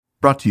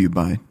Brought to you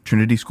by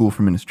Trinity School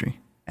for Ministry,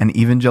 an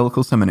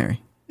evangelical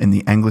seminary in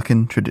the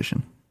Anglican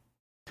tradition.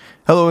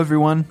 Hello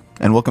everyone,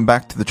 and welcome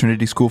back to the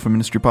Trinity School for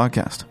Ministry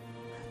podcast.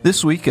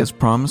 This week, as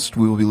promised,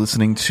 we will be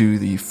listening to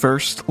the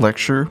first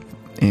lecture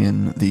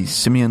in the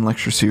Simeon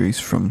Lecture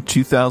Series from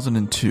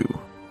 2002.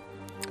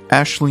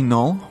 Ashley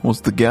Null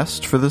was the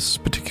guest for this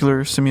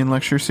particular Simeon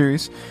Lecture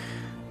Series,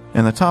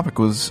 and the topic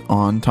was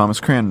on Thomas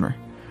Cranmer.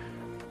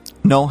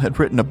 Null had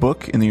written a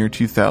book in the year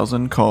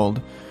 2000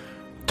 called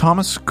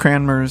Thomas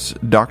Cranmer's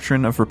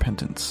Doctrine of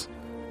Repentance,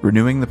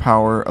 Renewing the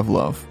Power of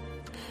Love.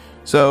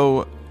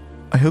 So,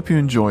 I hope you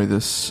enjoy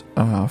this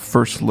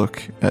first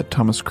look at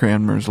Thomas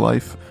Cranmer's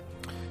life,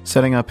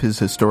 setting up his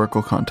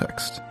historical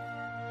context.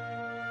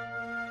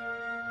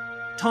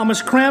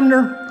 Thomas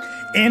Cranmer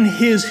and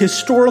his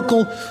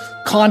historical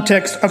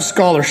context of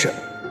scholarship.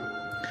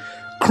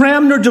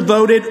 Cranmer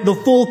devoted the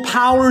full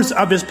powers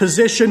of his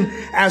position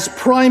as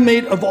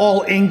primate of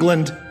all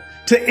England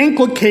to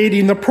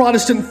inculcating the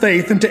Protestant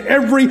faith into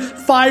every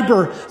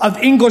fiber of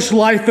English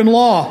life and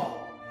law.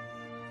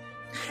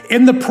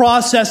 In the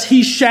process,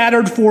 he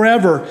shattered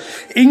forever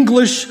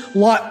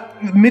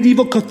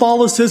medieval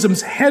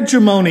Catholicism's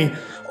hegemony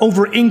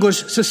over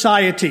English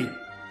society.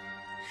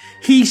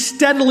 He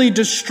steadily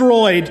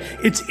destroyed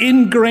its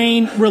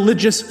ingrained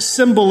religious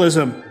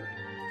symbolism.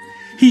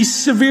 He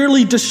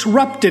severely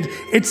disrupted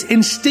its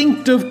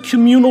instinctive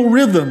communal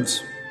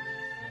rhythms.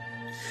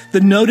 The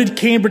noted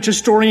Cambridge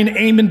historian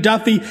Eamon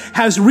Duffy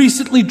has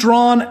recently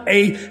drawn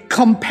a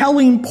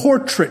compelling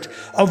portrait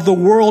of the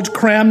world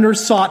Cranmer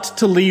sought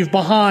to leave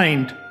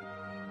behind.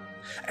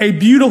 A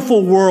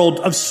beautiful world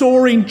of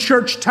soaring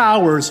church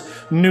towers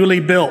newly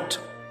built,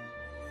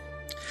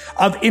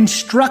 of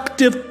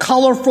instructive,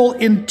 colorful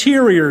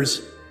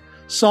interiors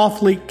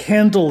softly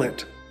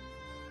candlelit.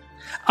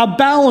 A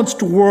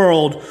balanced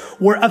world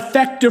where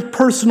effective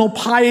personal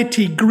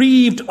piety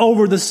grieved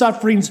over the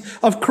sufferings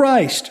of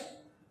Christ.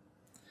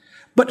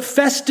 But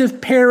festive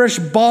parish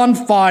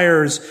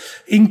bonfires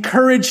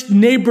encouraged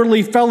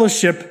neighborly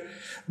fellowship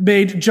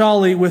made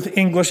jolly with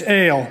English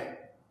ale.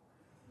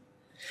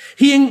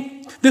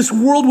 This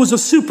world was a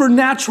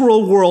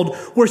supernatural world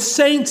where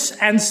saints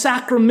and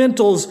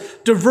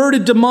sacramentals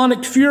diverted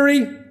demonic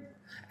fury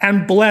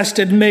and blessed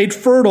and made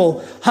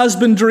fertile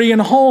husbandry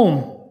and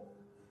home.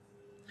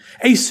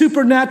 A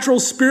supernatural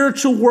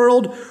spiritual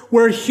world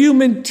where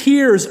human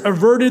tears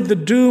averted the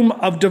doom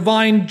of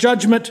divine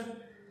judgment,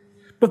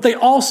 but they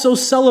also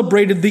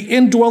celebrated the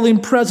indwelling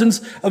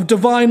presence of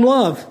divine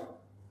love.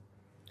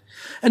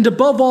 And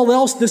above all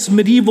else, this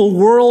medieval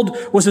world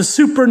was a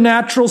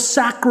supernatural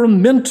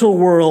sacramental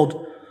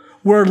world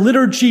where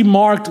liturgy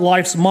marked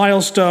life's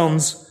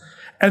milestones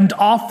and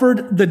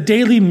offered the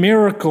daily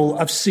miracle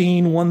of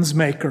seeing one's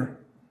Maker.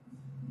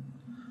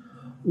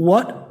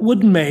 What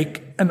would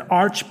make an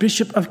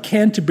Archbishop of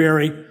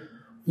Canterbury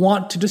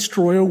want to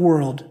destroy a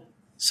world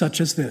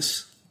such as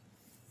this?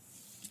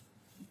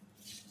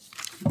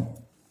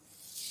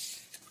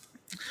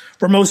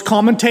 For most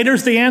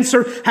commentators, the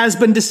answer has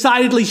been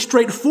decidedly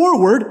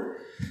straightforward,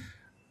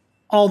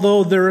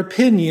 although their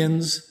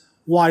opinions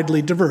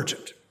widely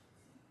divergent.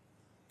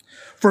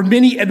 For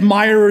many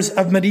admirers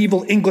of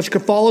medieval English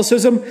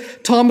Catholicism,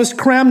 Thomas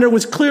Cranmer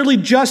was clearly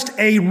just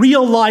a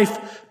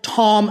real-life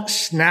Tom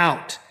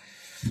Snout.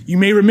 You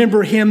may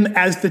remember him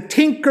as the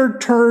tinker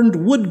turned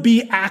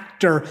would-be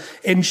actor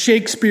in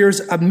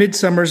Shakespeare's A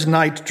Midsummer's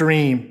Night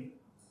Dream.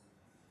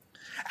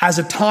 As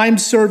a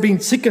time-serving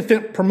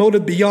sycophant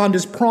promoted beyond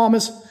his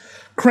promise,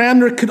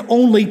 Cranmer could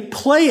only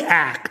play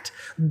act,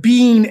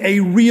 being a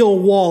real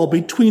wall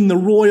between the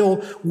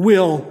royal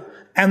will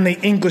and the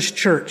English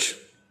church.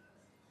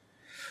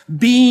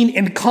 Being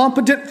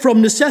incompetent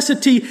from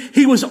necessity,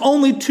 he was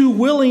only too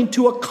willing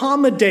to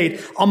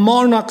accommodate a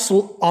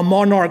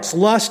monarch's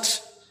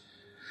lusts.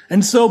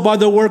 And so by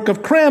the work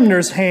of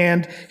Cranmer's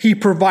hand, he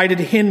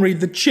provided Henry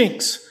the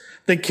chinks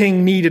the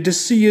king needed to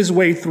see his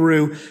way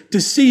through to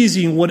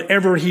seizing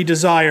whatever he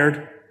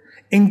desired,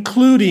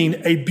 including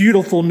a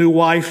beautiful new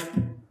wife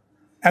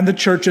and the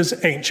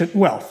church's ancient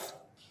wealth.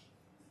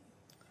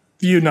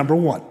 View number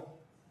one.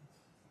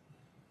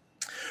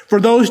 For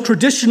those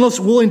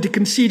traditionalists willing to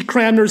concede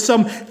Cranmer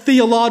some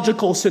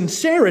theological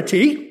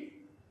sincerity,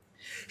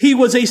 he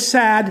was a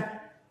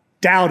sad,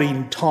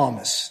 doubting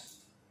Thomas.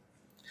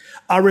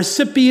 A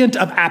recipient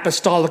of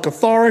apostolic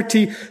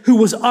authority who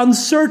was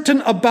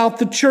uncertain about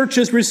the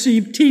church's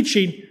received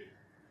teaching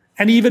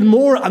and even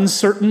more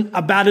uncertain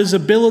about his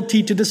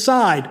ability to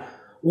decide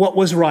what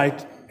was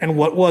right and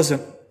what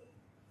wasn't.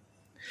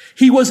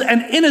 He was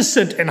an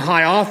innocent in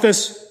high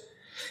office.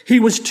 He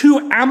was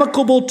too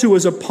amicable to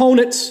his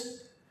opponents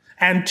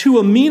and too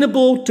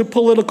amenable to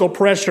political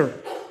pressure.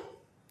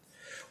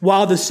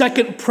 While the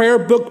Second Prayer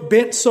Book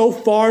bent so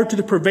far to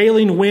the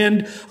prevailing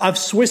wind of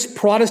Swiss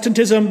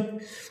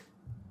Protestantism,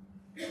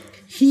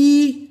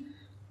 he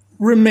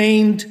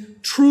remained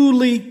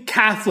truly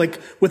Catholic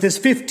with his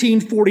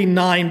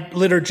 1549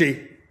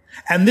 liturgy.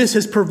 And this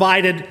has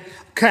provided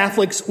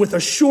Catholics with a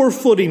sure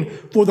footing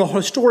for the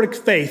historic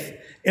faith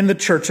in the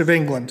Church of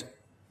England.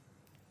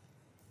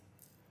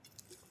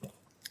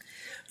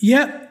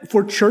 Yet,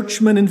 for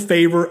churchmen in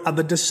favor of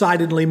a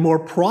decidedly more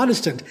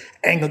Protestant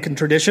Anglican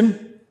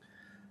tradition,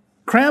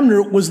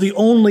 Cranmer was the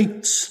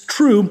only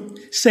true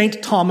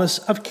St. Thomas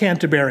of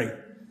Canterbury,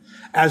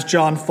 as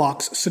John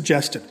Foxe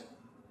suggested.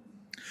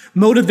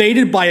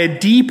 Motivated by a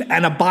deep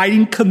and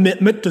abiding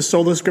commitment to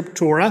sola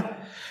scriptura,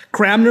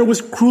 Cranmer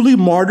was cruelly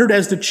martyred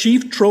as the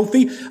chief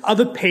trophy of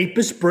the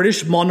papist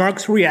British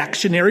monarch's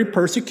reactionary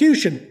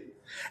persecution,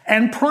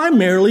 and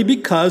primarily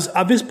because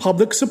of his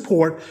public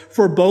support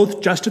for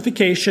both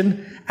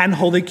justification and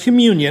Holy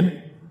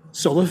Communion,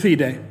 sola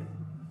fide.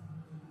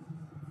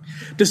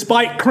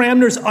 Despite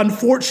Cranmer's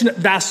unfortunate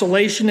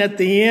vacillation at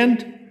the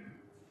end,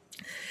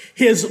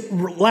 his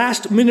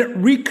last-minute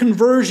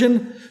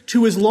reconversion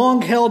to his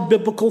long-held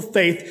biblical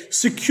faith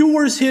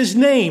secures his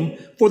name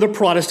for the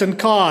Protestant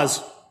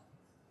cause.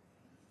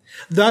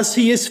 Thus,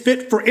 he is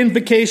fit for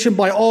invocation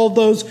by all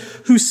those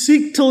who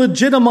seek to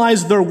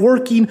legitimize their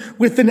working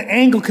within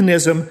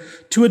Anglicanism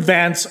to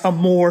advance a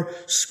more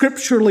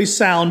scripturally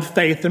sound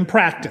faith and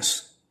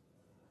practice.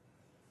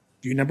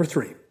 View number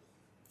 3.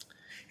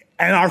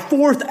 And our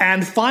fourth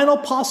and final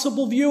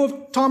possible view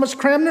of Thomas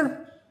Cranmer?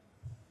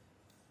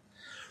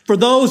 For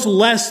those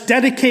less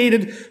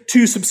dedicated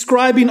to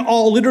subscribing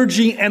all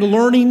liturgy and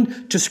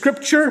learning to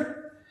Scripture,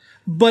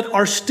 but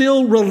are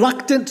still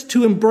reluctant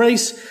to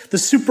embrace the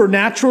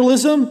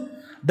supernaturalism,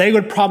 they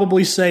would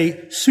probably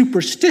say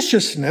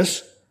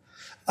superstitiousness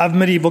of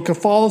medieval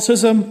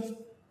Catholicism.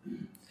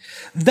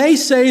 They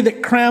say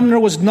that Cranmer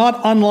was not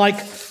unlike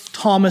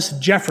Thomas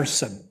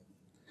Jefferson,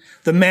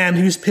 the man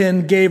whose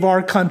pen gave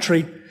our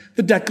country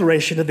the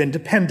Declaration of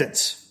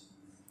Independence.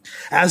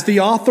 As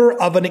the author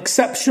of an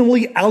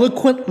exceptionally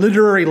eloquent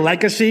literary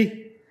legacy,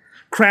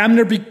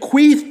 Cranmer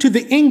bequeathed to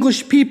the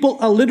English people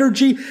a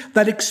liturgy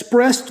that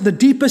expressed the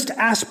deepest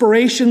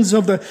aspirations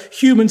of the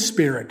human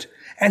spirit,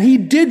 and he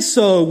did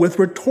so with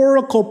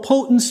rhetorical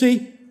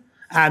potency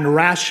and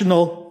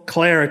rational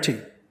clarity.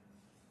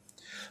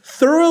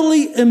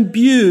 Thoroughly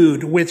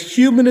imbued with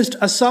humanist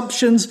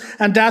assumptions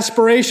and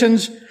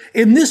aspirations,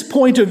 in this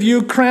point of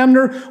view,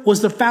 Cranmer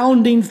was the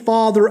founding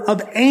father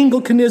of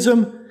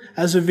Anglicanism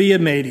as a via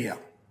media.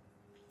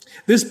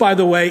 This, by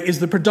the way, is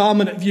the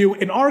predominant view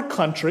in our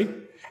country,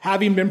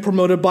 having been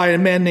promoted by a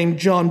man named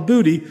John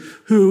Booty,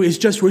 who is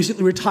just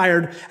recently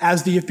retired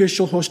as the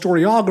official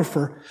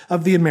historiographer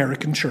of the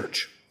American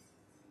Church.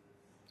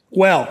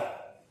 Well,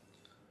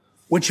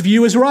 which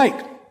view is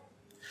right?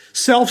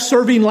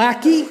 Self-serving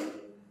lackey?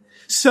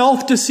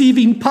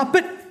 Self-deceiving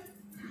puppet?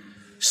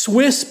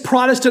 Swiss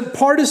Protestant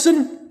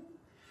partisan?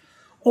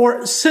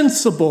 Or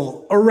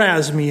sensible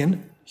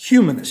Erasmian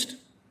humanist?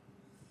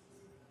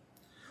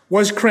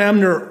 Was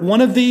Cranmer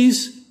one of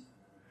these,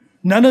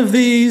 none of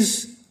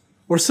these,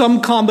 or some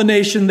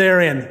combination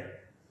therein?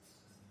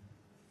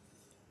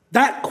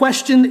 That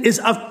question is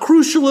of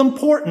crucial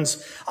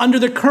importance under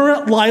the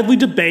current lively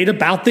debate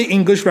about the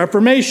English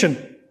Reformation.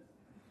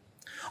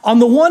 On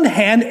the one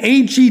hand,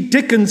 A.G.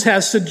 Dickens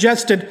has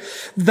suggested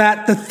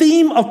that the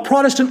theme of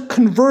Protestant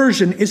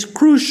conversion is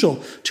crucial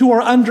to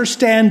our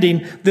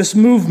understanding this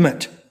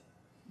movement.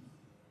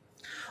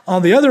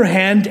 On the other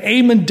hand,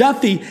 Eamon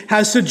Duffy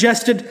has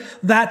suggested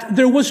that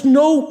there was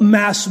no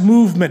mass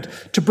movement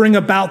to bring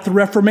about the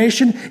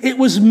Reformation. It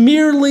was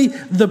merely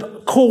the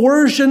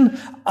coercion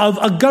of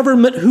a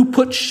government who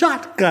put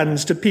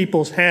shotguns to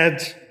people's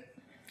heads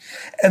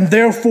and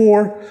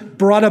therefore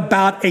brought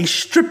about a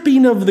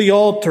stripping of the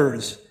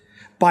altars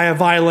by a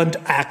violent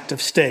act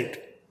of state.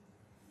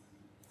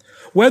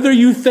 Whether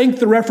you think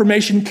the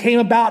Reformation came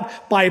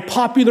about by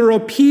popular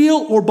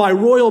appeal or by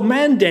royal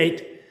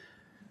mandate,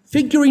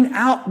 figuring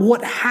out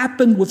what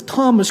happened with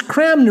Thomas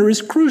Cranmer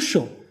is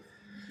crucial,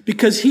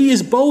 because he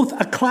is both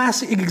a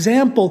classic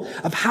example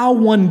of how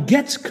one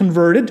gets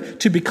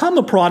converted to become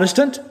a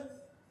Protestant,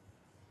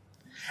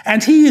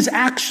 and he is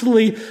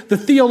actually the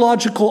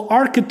theological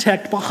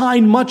architect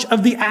behind much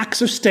of the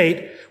acts of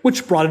state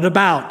which brought it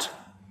about.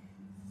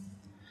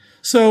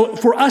 So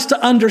for us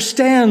to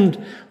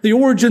understand the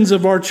origins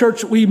of our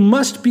church, we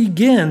must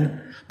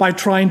begin by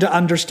trying to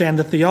understand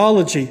the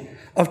theology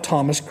of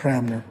Thomas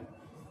Cranmer.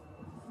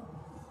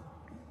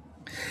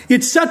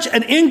 Yet such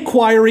an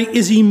inquiry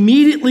is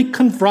immediately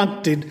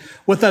confronted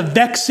with a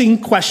vexing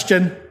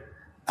question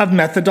of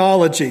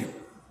methodology.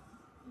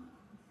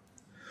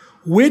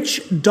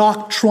 Which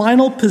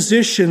doctrinal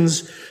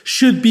positions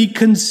should be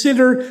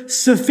considered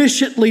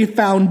sufficiently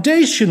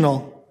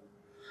foundational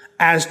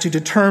as to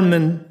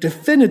determine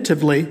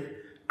definitively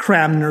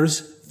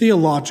Cranmer's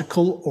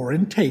theological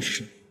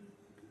orientation?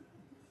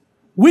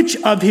 Which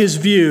of his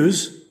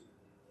views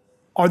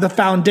are the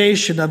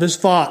foundation of his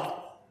thought?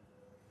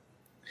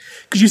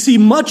 Because you see,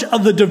 much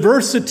of the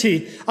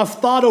diversity of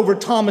thought over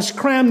Thomas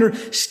Cranmer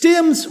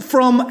stems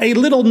from a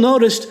little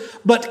noticed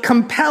but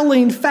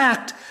compelling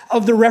fact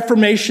of the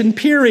Reformation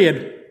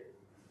period.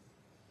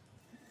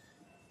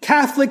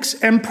 Catholics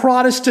and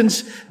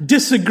Protestants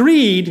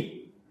disagreed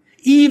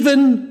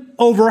even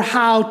over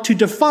how to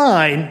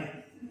define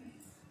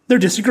their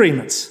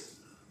disagreements.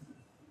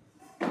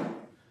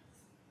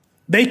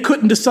 They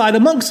couldn't decide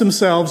amongst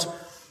themselves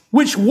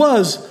Which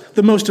was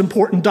the most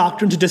important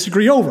doctrine to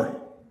disagree over?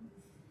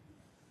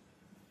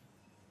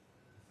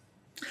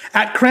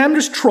 At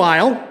Cranmer's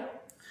trial,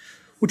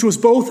 which was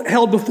both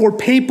held before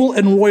papal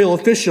and royal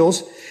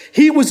officials,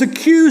 he was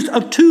accused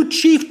of two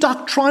chief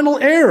doctrinal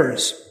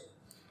errors.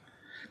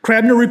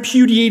 Cranmer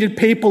repudiated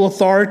papal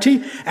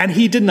authority, and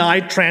he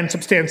denied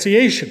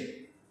transubstantiation.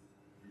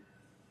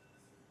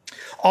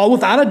 All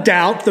without a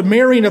doubt, the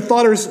Marian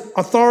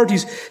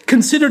authorities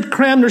considered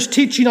Cranmer's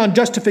teaching on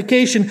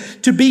justification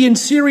to be in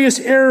serious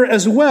error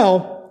as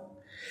well.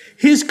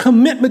 His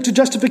commitment to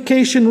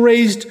justification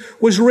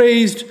was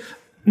raised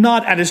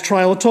not at his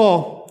trial at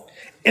all.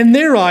 In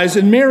their eyes,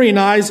 in Marian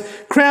eyes,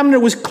 Cranmer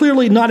was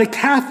clearly not a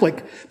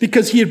Catholic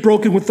because he had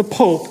broken with the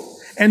Pope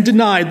and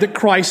denied that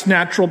Christ's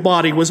natural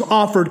body was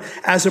offered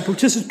as a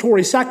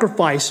propitiatory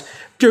sacrifice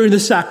during the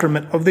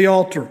sacrament of the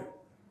altar.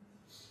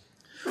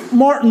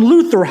 Martin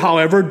Luther,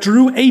 however,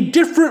 drew a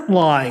different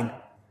line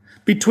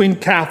between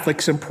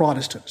Catholics and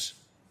Protestants.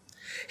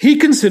 He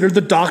considered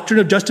the doctrine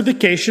of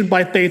justification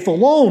by faith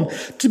alone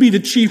to be the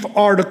chief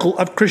article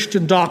of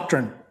Christian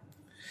doctrine.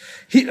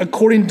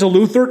 According to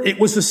Luther, it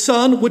was the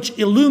Son which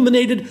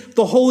illuminated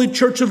the Holy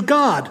Church of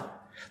God,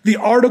 the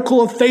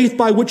article of faith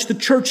by which the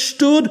church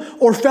stood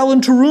or fell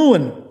into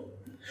ruin.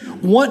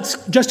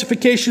 Once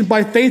justification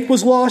by faith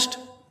was lost,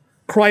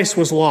 Christ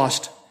was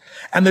lost,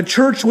 and the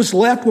church was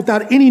left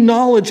without any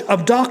knowledge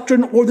of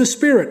doctrine or the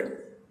Spirit.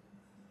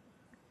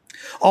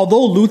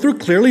 Although Luther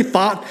clearly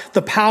thought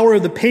the power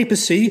of the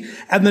papacy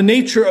and the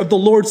nature of the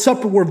Lord's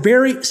Supper were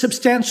very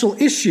substantial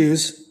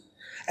issues,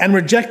 and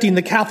rejecting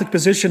the Catholic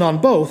position on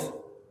both,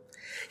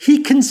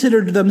 he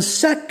considered them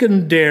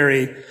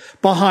secondary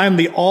behind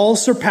the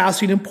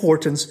all-surpassing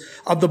importance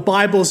of the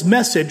Bible's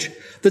message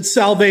that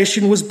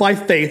salvation was by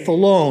faith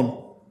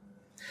alone.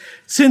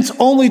 Since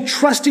only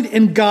trusting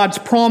in God's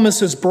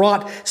promises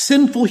brought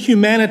sinful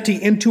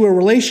humanity into a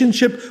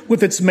relationship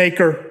with its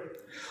Maker,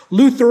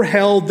 Luther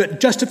held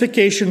that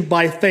justification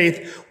by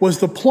faith was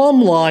the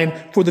plumb line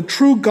for the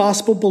true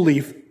gospel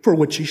belief for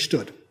which he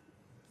stood.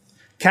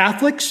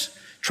 Catholics,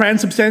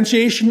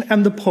 transubstantiation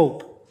and the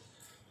Pope.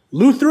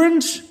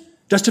 Lutherans,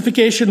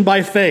 justification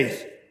by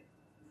faith.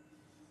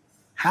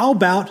 How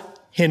about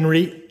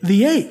Henry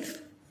VIII?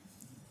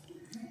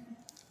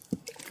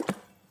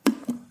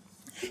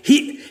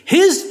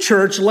 His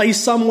church lay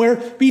somewhere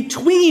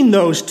between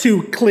those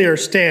two clear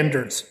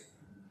standards.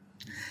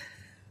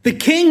 The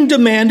king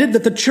demanded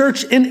that the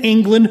church in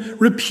England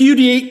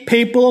repudiate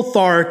papal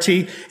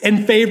authority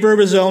in favor of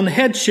his own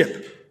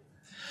headship.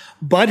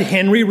 But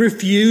Henry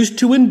refused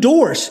to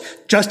endorse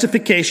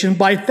justification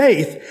by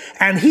faith,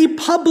 and he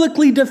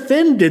publicly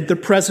defended the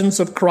presence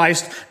of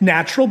Christ's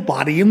natural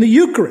body in the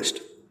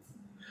Eucharist.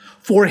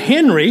 For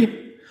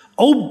Henry,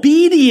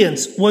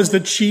 obedience was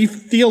the chief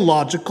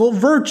theological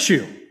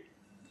virtue,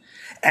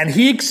 and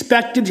he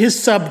expected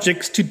his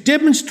subjects to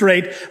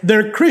demonstrate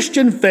their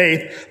Christian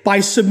faith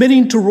by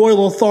submitting to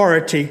royal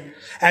authority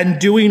and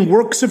doing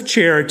works of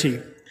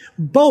charity,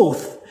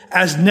 both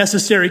as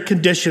necessary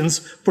conditions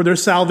for their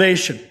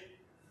salvation.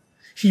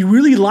 He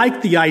really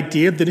liked the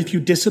idea that if you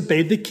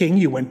disobeyed the king,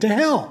 you went to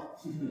hell.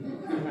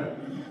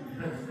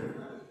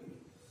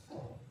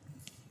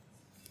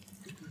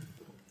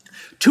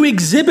 To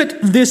exhibit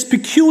this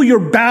peculiar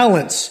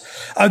balance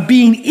of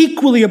being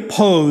equally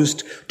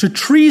opposed to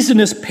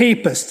treasonous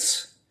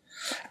papists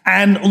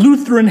and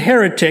Lutheran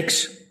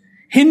heretics,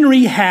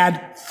 Henry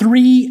had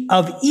 3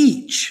 of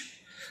each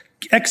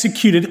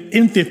executed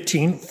in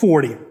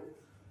 1540.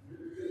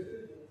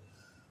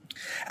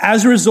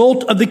 As a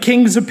result of the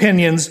king's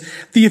opinions,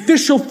 the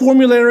official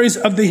formularies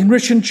of the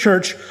Henrician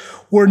Church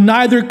were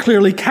neither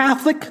clearly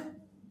Catholic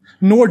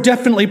nor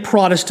definitely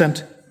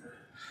Protestant,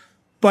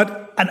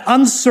 but an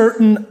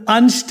uncertain,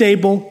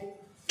 unstable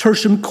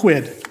tertium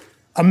quid,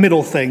 a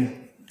middle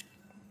thing.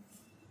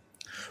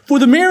 For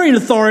the Marian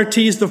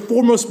authorities, the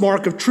foremost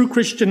mark of true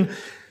Christian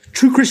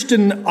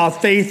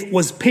faith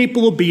was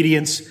papal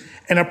obedience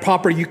and a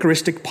proper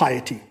Eucharistic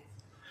piety.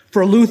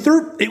 For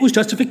Luther, it was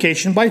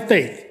justification by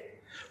faith.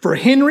 For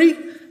Henry,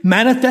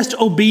 manifest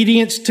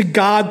obedience to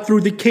God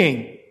through the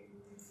king.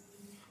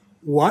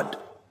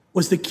 What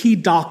was the key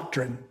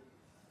doctrine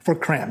for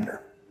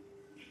Cranmer?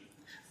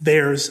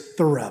 There's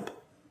the rub.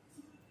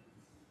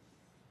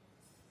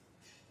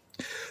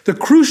 The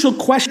crucial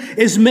question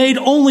is made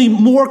only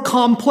more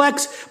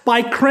complex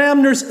by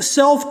Cranmer's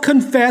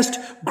self-confessed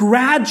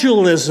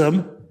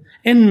gradualism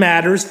in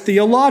matters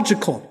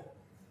theological.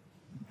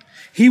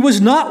 He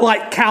was not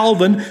like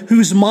Calvin,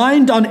 whose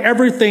mind on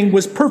everything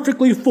was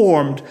perfectly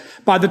formed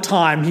by the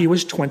time he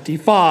was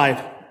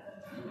 25.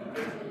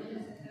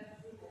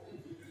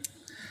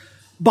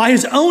 By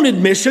his own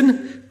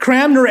admission,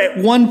 Cranmer at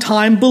one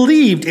time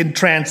believed in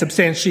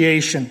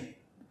transubstantiation,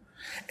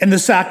 in the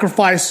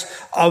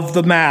sacrifice of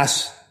the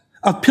Mass,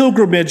 of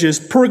pilgrimages,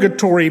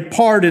 purgatory,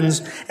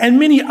 pardons, and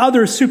many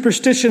other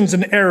superstitions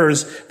and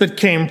errors that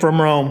came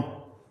from Rome.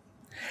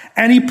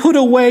 And he put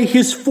away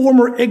his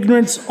former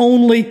ignorance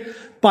only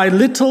by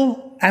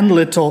little and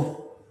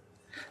little,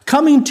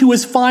 coming to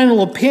his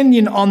final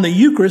opinion on the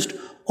Eucharist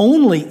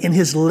only in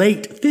his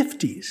late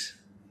 50s.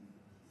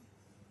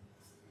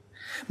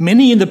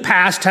 Many in the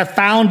past have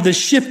found the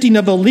shifting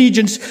of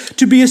allegiance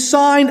to be a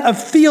sign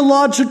of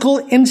theological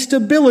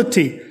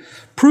instability,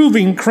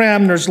 proving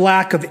Cranmer's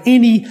lack of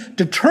any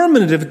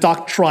determinative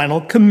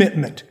doctrinal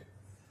commitment.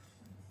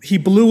 He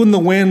blew in the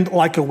wind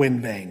like a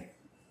wind vane.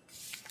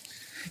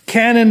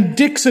 Canon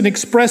Dixon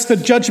expressed the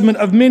judgment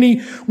of many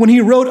when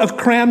he wrote of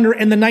Cranmer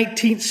in the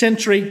 19th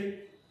century.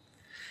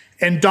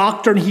 In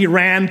doctrine, he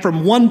ran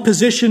from one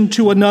position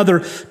to another,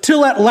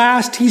 till at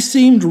last he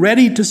seemed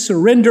ready to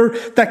surrender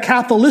the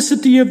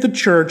Catholicity of the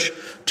Church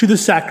to the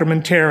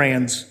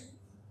sacramentarians.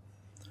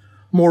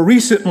 More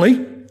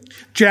recently,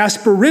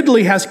 Jasper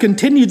Ridley has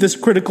continued this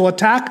critical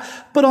attack,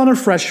 but on a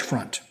fresh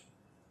front.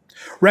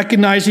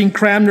 Recognizing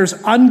Cranmer's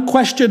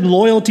unquestioned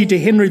loyalty to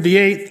Henry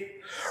VIII,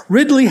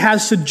 Ridley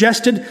has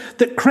suggested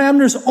that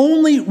Cranmer's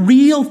only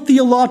real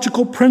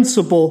theological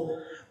principle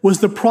was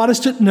the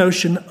Protestant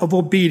notion of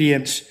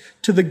obedience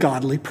to the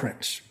godly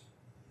prince.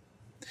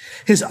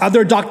 His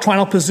other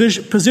doctrinal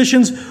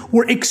positions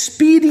were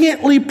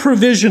expediently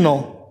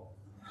provisional,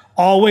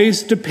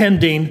 always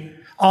depending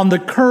on the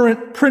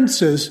current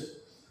prince's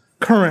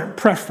current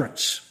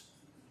preference.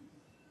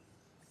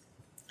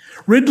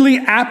 Ridley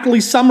aptly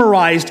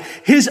summarized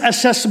his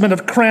assessment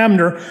of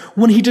Cranmer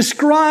when he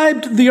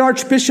described the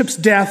Archbishop's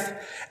death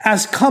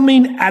as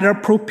coming at a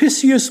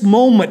propitious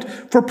moment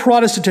for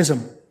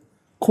Protestantism.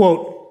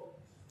 Quote,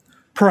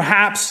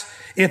 "Perhaps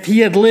if he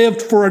had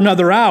lived for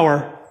another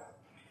hour,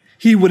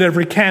 he would have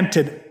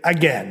recanted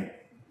again."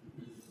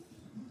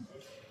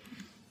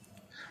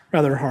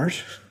 Rather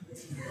harsh.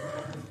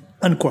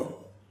 Unquote.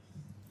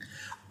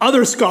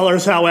 Other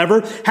scholars,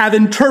 however, have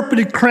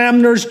interpreted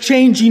Cranmer's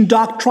changing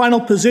doctrinal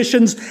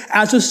positions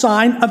as a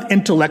sign of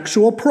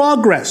intellectual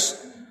progress,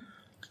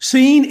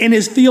 seeing in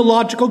his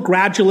theological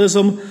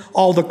gradualism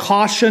all the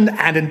caution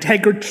and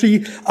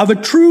integrity of a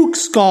true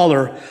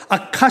scholar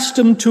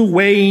accustomed to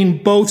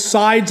weighing both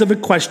sides of a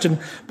question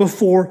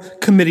before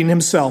committing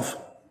himself.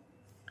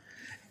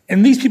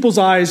 In these people's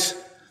eyes,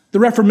 the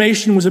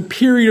Reformation was a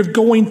period of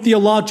going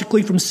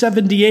theologically from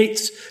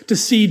 78s to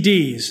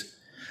CDs.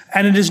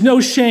 And it is no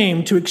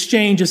shame to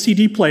exchange a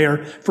CD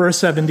player for a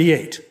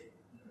 78.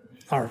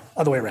 Or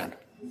other way around.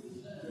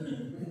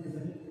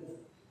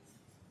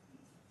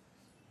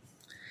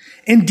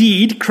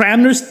 Indeed,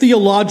 Cranmer's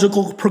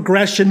theological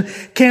progression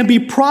can be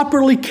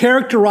properly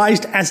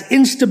characterized as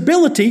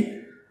instability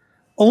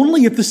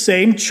only if the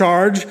same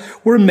charge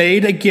were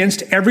made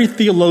against every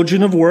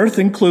theologian of worth,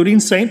 including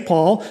St.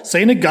 Paul,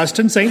 St.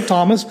 Augustine, St.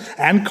 Thomas,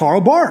 and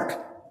Karl Barth.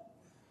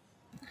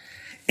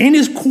 In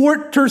his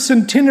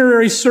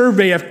quarter-centenary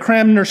survey of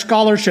Cranmer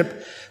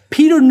scholarship,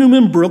 Peter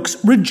Newman Brooks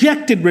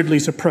rejected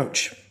Ridley's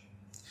approach.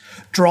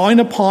 Drawing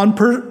upon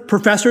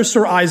Professor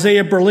Sir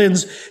Isaiah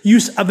Berlin's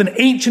use of an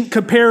ancient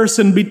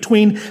comparison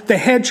between the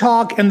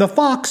hedgehog and the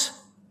fox,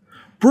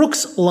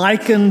 Brooks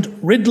likened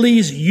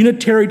Ridley's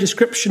unitary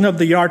description of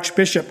the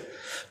Archbishop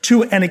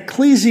to an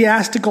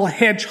ecclesiastical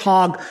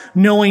hedgehog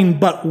knowing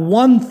but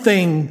one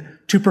thing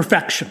to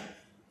perfection.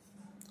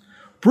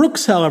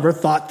 Brooks, however,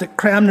 thought that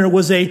Cranmer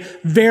was a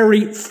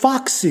very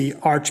foxy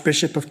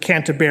Archbishop of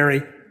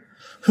Canterbury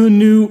who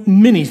knew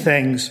many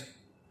things.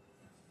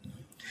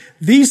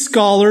 These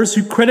scholars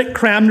who credit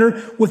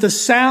Cranmer with a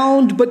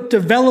sound but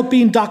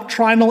developing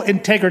doctrinal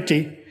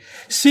integrity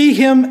see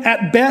him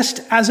at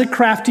best as a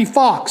crafty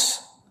fox,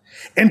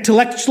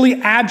 intellectually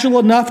agile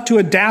enough to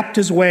adapt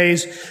his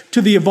ways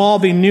to the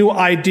evolving new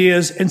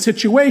ideas and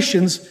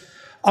situations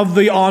of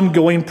the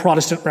ongoing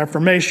Protestant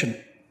Reformation.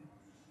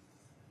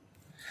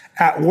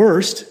 At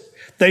worst,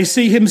 they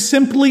see him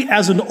simply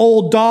as an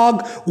old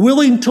dog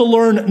willing to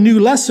learn new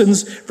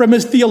lessons from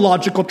his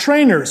theological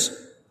trainers.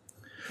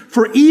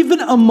 For even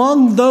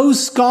among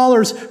those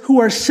scholars who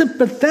are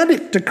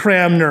sympathetic to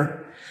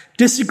Cranmer,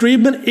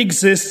 disagreement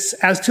exists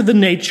as to the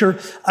nature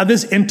of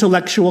his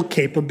intellectual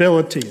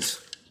capabilities.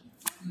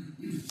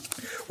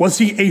 Was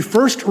he a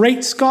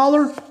first-rate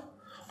scholar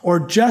or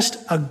just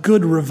a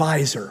good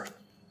reviser?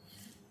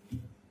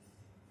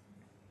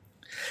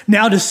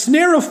 Now, to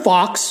snare a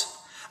fox,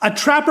 a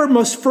trapper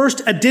must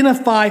first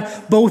identify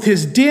both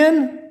his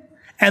den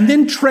and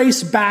then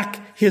trace back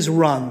his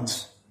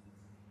runs.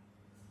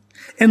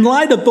 In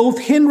light of both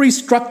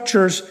Henry's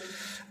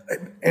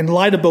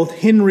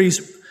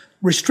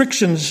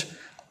restrictions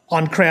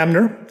on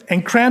Cranmer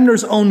and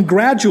Cranmer's own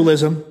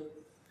gradualism,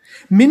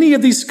 many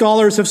of these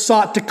scholars have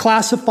sought to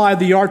classify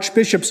the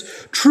Archbishop's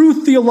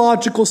true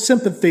theological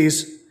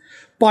sympathies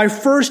by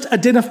first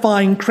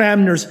identifying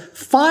Cranmer's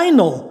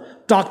final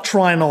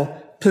doctrinal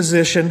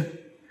position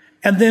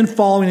and then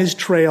following his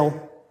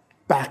trail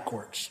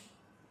backwards.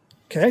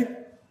 Okay?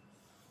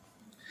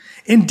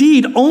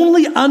 Indeed,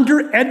 only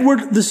under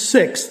Edward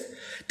VI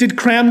did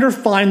Cranmer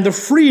find the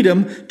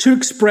freedom to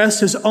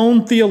express his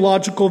own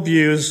theological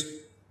views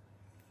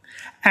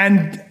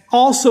and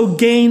also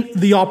gain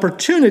the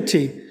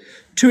opportunity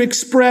to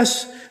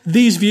express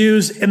these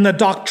views in the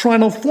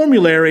doctrinal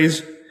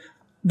formularies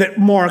that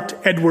marked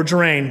Edward's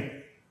reign.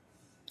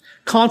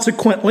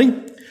 Consequently,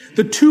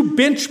 The two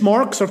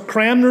benchmarks of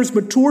Cranmer's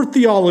mature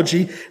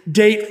theology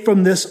date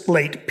from this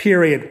late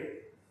period.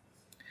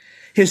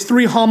 His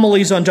 3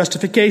 homilies on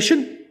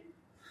justification,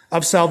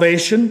 of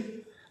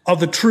salvation, of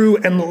the true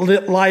and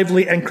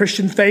lively and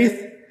Christian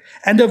faith,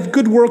 and of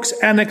good works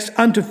annexed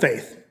unto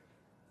faith,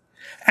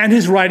 and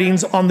his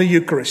writings on the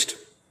Eucharist.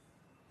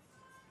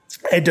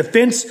 A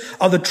defense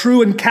of the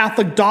true and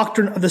Catholic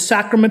doctrine of the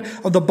sacrament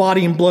of the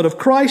body and blood of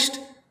Christ,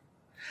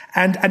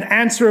 and an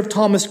answer of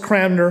Thomas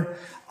Cranmer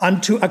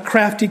unto a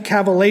crafty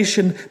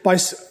cavillation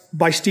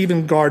by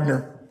Stephen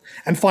Gardner,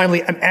 and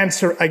finally an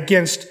answer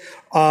against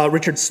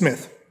Richard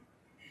Smith,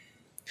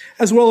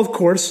 as well, of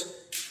course,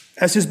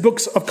 as his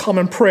books of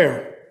common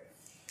prayer.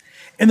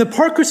 In the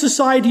Parker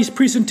Society's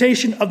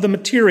presentation of the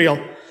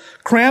material,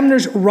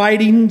 Cranmer's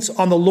writings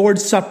on the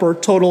Lord's Supper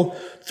total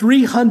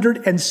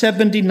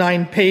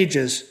 379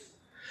 pages,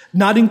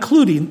 not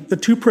including the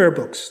 2 prayer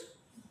books.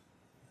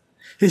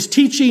 His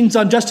teachings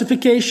on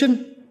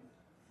justification,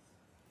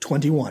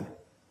 21.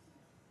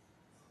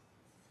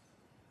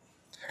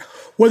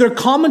 Whether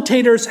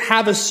commentators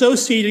have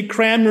associated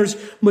Cranmer's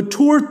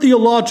mature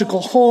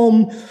theological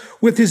home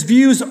with his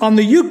views on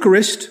the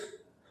Eucharist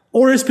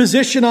or his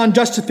position on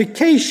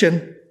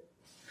justification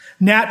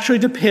naturally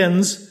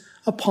depends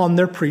upon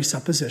their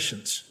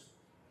presuppositions.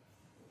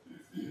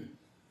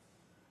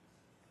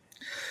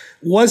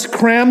 Was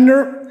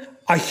Cranmer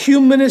a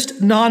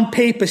humanist,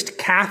 non-papist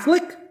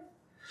Catholic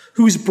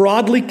whose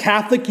broadly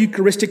Catholic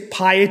Eucharistic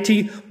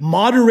piety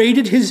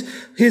moderated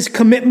his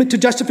commitment to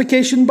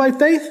justification by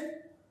faith?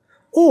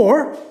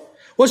 Or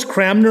was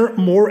Cranmer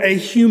more a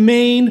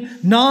humane,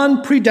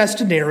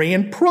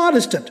 non-predestinarian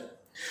Protestant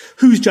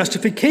whose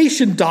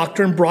justification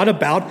doctrine brought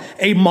about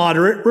a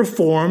moderate,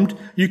 reformed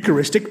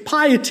Eucharistic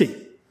piety?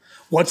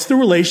 What's the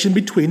relation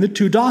between the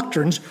 2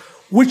 doctrines?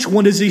 Which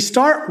one does he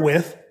start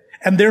with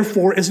and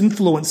therefore is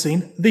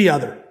influencing the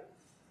other?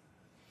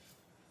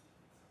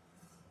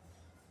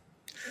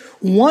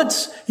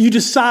 Once you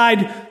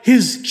decide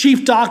his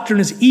chief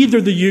doctrine is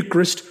either the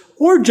Eucharist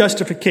or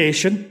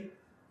justification,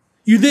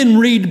 you then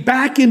read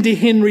back into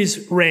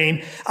Henry's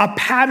reign a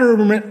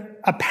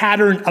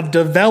pattern of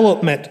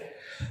development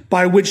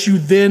by which you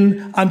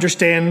then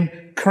understand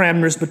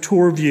Cranmer's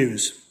mature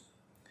views.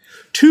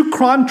 2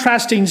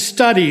 contrasting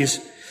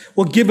studies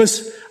will give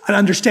us an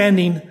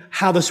understanding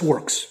how this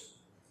works.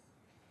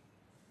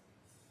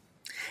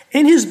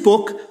 In his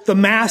book, The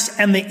Mass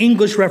and the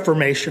English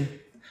Reformation,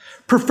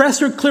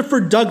 Professor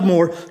Clifford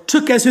Dugmore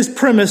took as his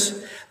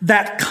premise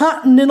that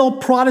continental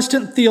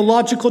Protestant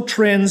theological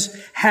trends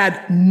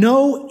had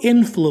no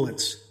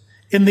influence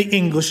in the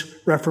English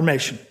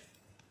Reformation.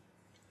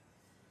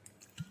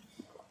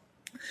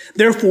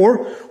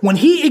 Therefore, when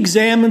he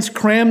examines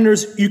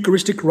Cranmer's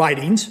Eucharistic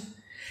writings,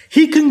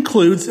 he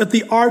concludes that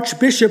the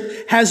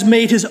Archbishop has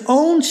made his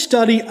own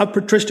study of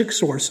patristic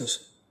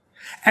sources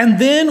and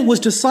then was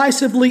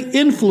decisively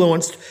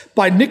influenced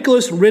by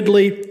Nicholas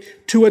Ridley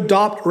to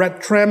adopt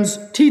Ratram's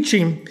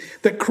teaching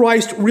that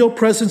Christ's real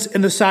presence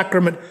in the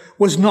sacrament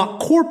was not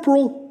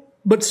corporal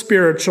but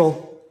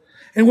spiritual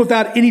and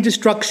without any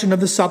destruction of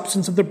the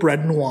substance of the bread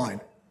and wine.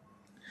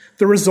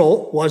 The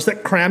result was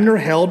that Cranmer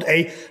held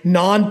a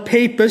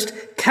non-papist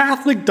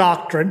Catholic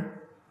doctrine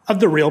of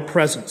the real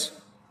presence.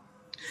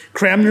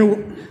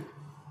 Cranmer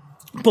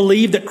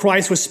believed that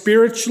Christ was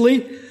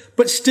spiritually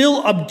but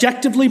still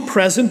objectively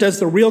present as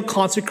the real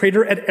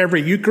consecrator at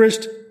every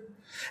Eucharist.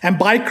 And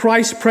by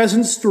Christ's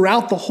presence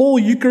throughout the whole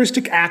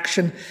Eucharistic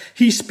action,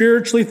 he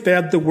spiritually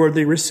fed the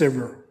worthy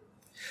receiver.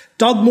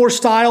 Dugmore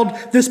styled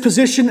this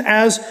position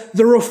as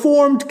the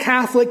Reformed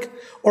Catholic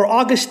or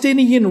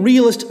Augustinian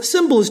realist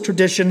symbolist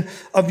tradition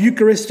of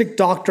Eucharistic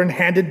doctrine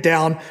handed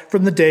down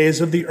from the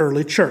days of the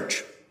early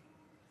church.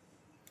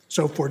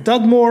 So for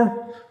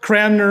Dugmore,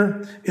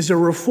 Cranmer is a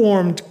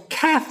Reformed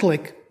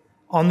Catholic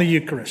on the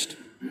Eucharist.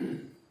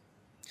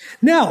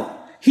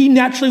 Now, he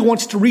naturally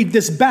wants to read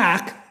this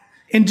back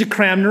into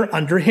Cranmer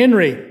under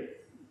Henry.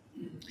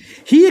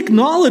 He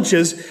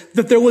acknowledges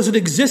that there was an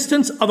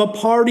existence of a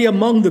party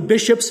among the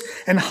bishops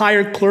and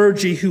higher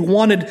clergy who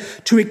wanted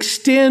to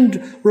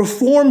extend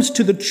reforms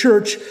to the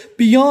church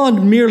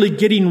beyond merely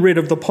getting rid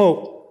of the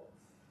Pope.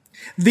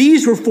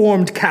 These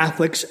Reformed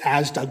Catholics,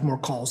 as Dugmore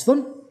calls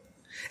them,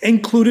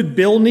 included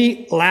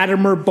Bilney,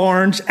 Latimer,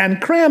 Barnes,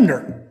 and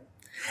Cranmer.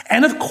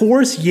 And of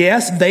course,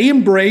 yes, they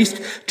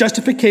embraced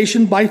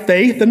justification by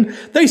faith, and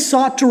they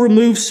sought to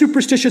remove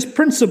superstitious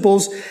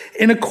principles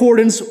in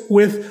accordance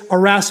with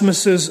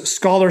Erasmus's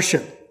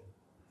scholarship.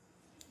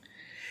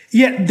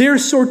 Yet their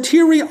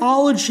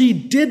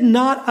soteriology did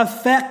not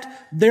affect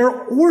their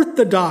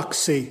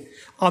orthodoxy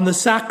on the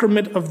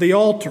sacrament of the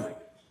altar.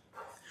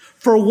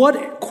 For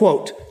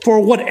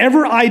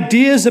whatever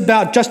ideas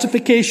about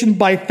justification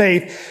by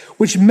faith,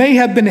 which may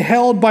have been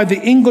held by the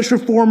English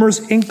reformers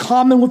in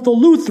common with the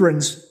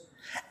Lutherans,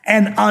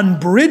 an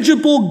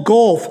unbridgeable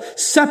gulf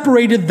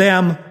separated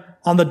them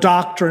on the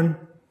doctrine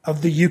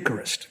of the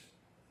Eucharist.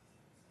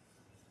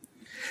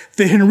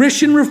 The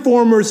Henrician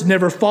reformers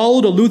never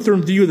followed a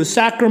Lutheran view of the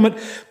sacrament,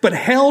 but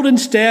held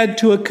instead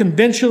to a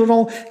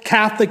conventional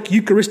Catholic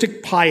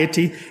Eucharistic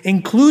piety,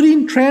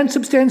 including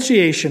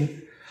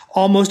transubstantiation,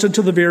 almost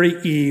until the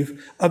very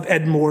eve of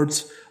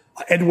Edward's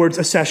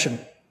accession.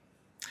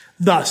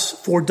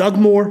 Thus, for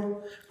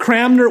Dugmore,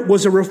 Cranmer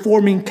was a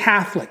reforming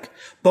Catholic,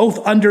 both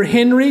under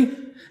Henry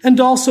and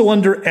also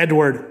under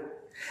Edward.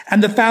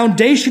 And the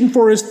foundation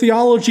for his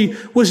theology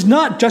was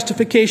not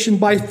justification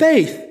by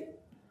faith,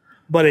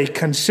 but a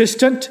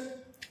consistent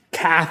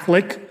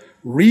Catholic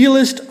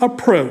realist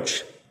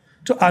approach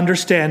to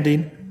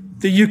understanding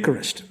the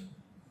Eucharist.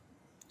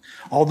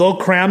 Although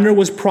Cranmer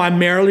was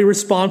primarily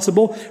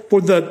responsible for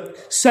the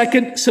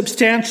second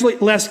substantially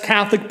less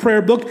Catholic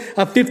prayer book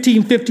of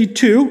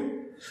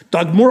 1552,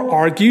 Dugmore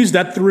argues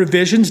that the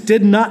revisions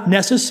did not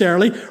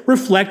necessarily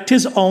reflect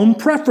his own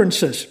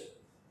preferences.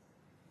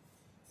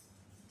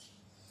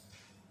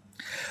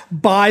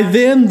 By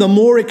then, the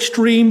more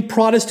extreme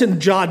Protestant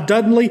John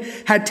Dudley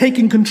had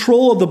taken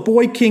control of the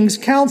Boy King's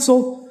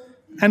Council,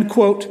 and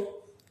quote,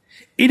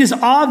 "It is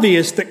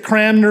obvious that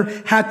Cranmer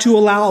had to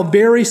allow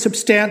very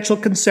substantial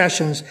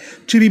concessions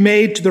to be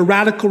made to the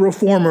radical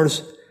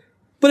reformers,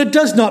 but it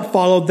does not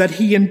follow that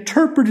he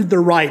interpreted the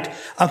rite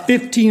of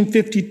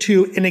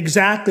 1552 in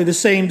exactly the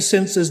same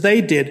sense as they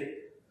did,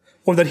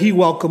 or that he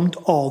welcomed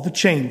all the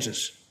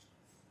changes."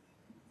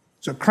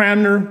 So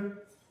Cranmer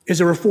is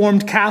a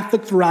Reformed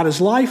Catholic throughout his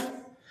life,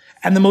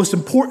 and the most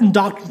important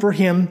doctrine for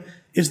him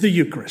is the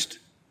Eucharist.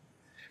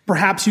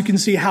 Perhaps you can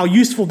see how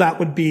useful that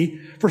would be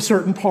for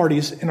certain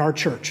parties in our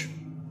church.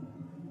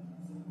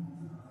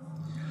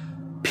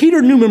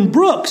 Peter Newman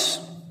Brooks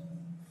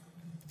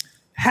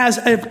has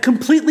a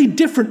completely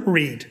different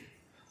read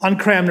on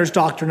Cranmer's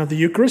doctrine of the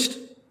Eucharist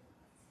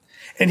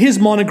in his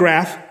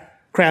monograph,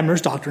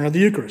 Cranmer's Doctrine of the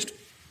Eucharist.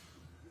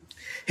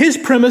 His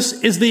premise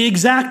is the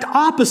exact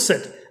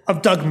opposite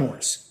of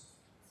Dugmore's.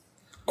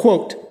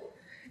 Quote,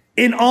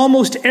 "In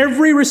almost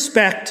every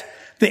respect,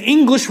 the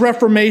English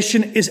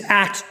Reformation is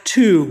Act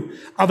 2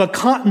 of a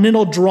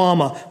continental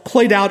drama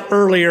played out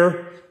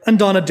earlier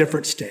and on a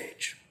different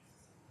stage."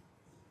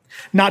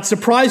 Not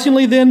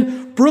surprisingly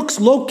then, Brooks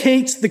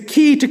locates the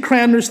key to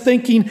Cranmer's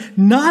thinking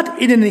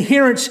not in an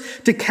adherence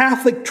to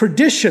Catholic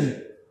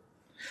tradition,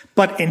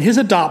 but in his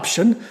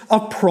adoption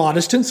of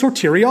Protestant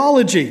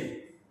soteriology.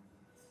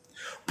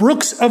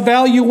 Brooks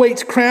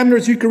evaluates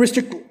Cranmer's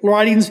Eucharistic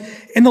writings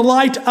in the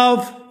light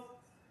of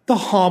the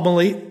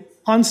homily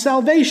on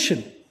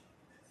salvation.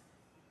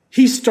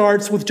 He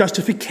starts with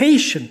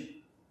justification.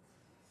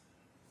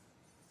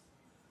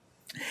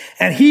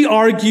 And he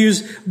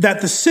argues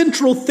that the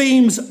central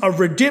themes of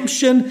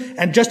redemption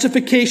and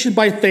justification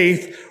by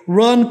faith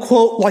run,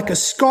 quote, like a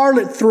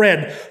scarlet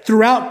thread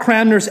throughout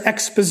Cranmer's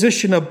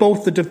exposition of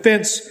both the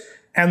defense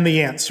and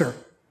the answer,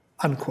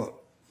 unquote.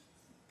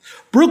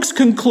 Brooks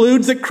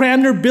concludes that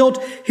Cranmer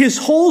built his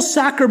whole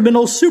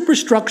sacramental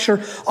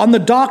superstructure on the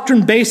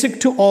doctrine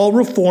basic to all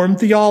Reformed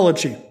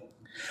theology,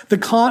 the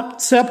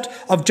concept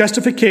of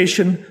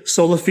justification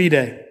sola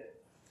fide.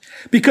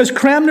 Because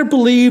Cranmer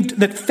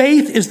believed that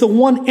faith is the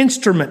one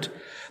instrument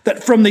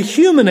that from the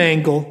human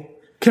angle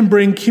can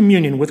bring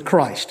communion with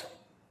Christ.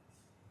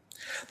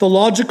 The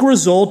logical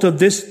result of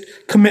this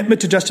commitment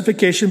to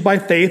justification by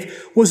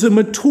faith was a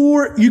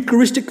mature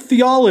Eucharistic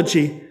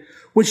theology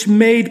which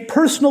made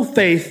personal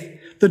faith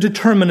the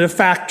determinative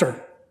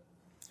factor.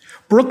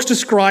 Brooks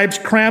describes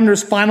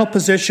Cranmer's final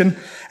position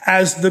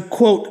as the,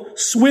 quote,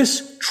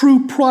 Swiss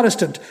true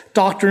Protestant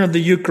doctrine of the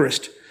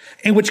Eucharist,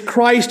 in which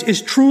Christ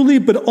is truly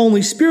but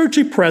only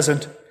spiritually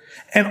present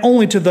and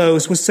only to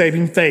those with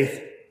saving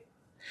faith.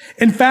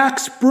 In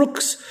fact,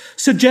 Brooks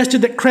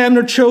suggested that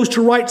Cranmer chose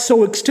to write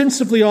so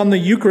extensively on the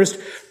Eucharist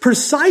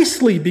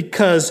precisely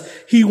because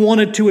he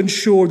wanted to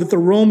ensure that the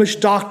Romish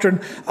doctrine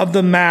of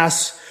the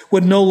Mass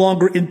would no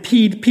longer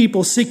impede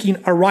people seeking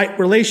a right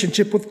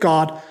relationship with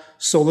God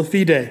sola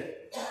fide.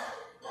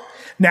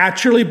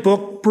 Naturally,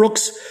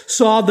 Brooks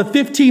saw the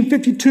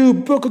 1552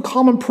 Book of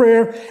Common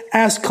Prayer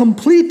as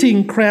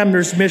completing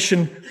Cranmer's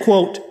mission,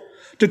 quote,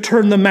 to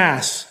turn the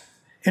Mass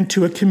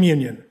into a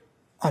communion,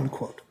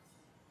 unquote.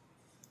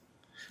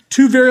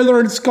 Two very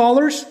learned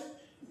scholars,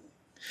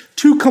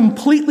 two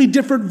completely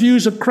different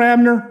views of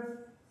Cranmer,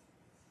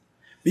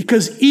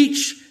 because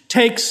each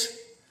takes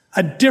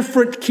a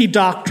different key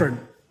doctrine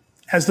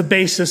as the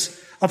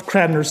basis of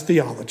Cranmer's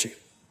theology.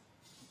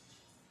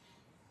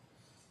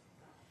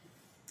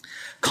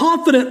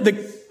 Confident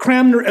that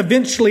Cranmer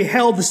eventually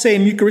held the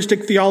same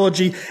Eucharistic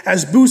theology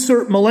as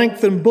Bucer,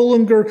 Melanchthon,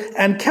 Bullinger,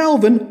 and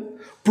Calvin,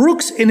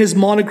 Brooks, in his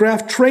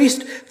monograph,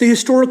 traced the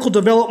historical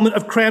development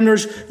of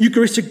Cranmer's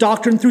Eucharistic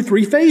doctrine through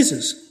three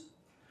phases.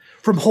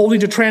 From holding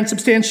to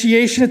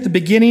transubstantiation at the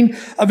beginning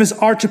of his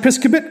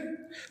archiepiscopate,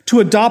 to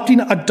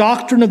adopting a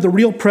doctrine of the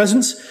real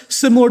presence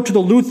similar to the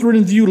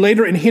Lutheran view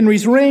later in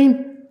Henry's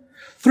reign,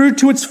 through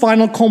to its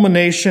final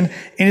culmination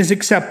in his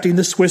accepting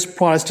the Swiss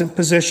Protestant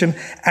position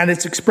and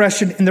its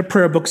expression in the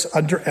prayer books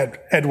under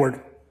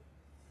Edward.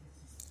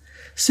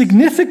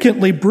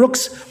 Significantly,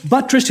 Brooks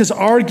buttressed his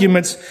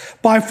arguments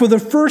by, for the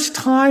first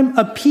time,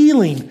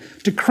 appealing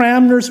to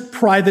Cranmer's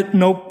private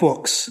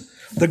notebooks,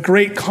 the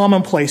great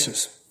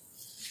commonplaces.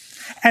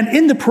 And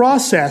in the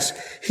process,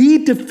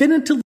 he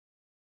definitively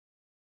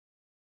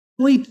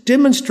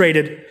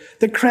demonstrated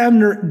that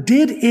Cranmer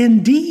did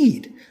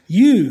indeed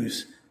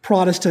use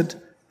Protestant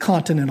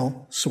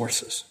continental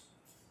sources.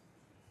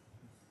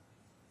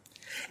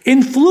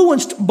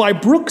 Influenced by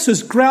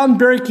Brooks's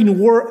groundbreaking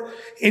work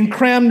in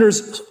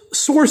Cranmer's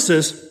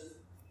sources,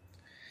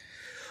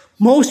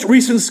 most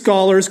recent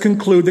scholars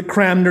conclude that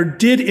Cranmer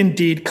did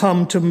indeed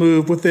come to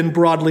move within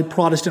broadly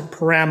Protestant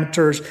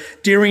parameters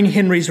during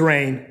Henry's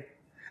reign,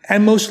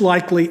 and most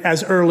likely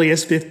as early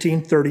as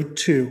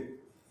 1532.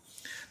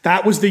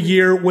 That was the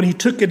year when he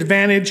took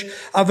advantage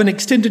of an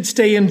extended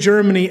stay in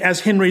Germany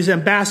as Henry's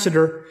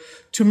ambassador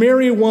to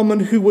marry a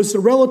woman who was the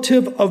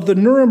relative of the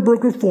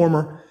Nuremberg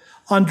reformer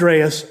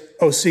Andreas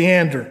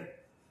Osiander.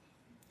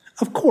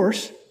 Of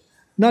course,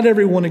 not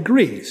everyone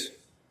agrees,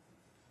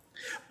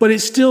 but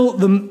it's still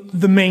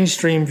the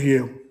mainstream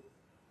view.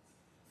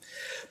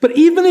 But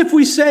even if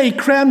we say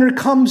Cranmer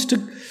comes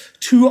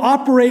to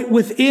operate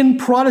within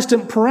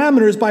Protestant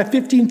parameters by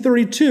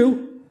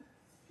 1532,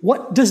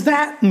 what does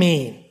that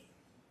mean?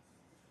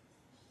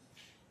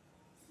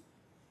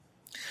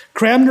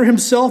 Cranmer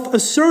himself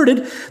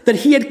asserted that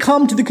he had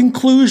come to the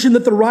conclusion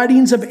that the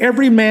writings of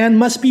every man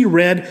must be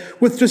read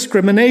with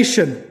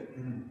discrimination.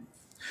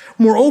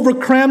 Moreover,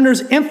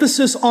 Cranmer's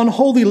emphasis on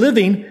holy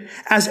living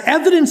as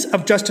evidence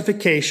of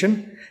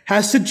justification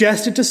has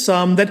suggested to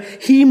some that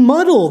he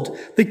muddled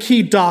the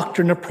key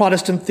doctrine of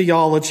Protestant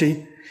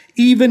theology,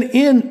 even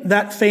in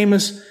that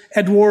famous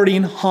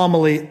Edwardian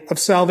homily of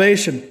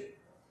salvation.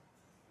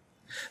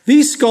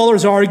 These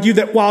scholars argue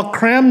that while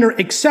Cranmer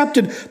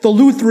accepted the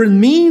Lutheran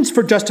means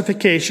for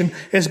justification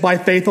as by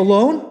faith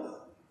alone,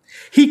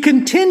 he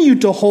continued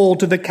to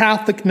hold to the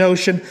Catholic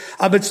notion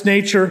of its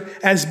nature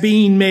as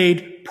being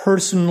made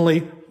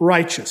personally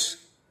righteous.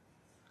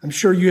 I'm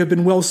sure you have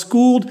been well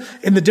schooled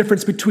in the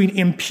difference between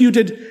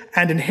imputed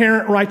and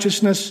inherent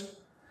righteousness,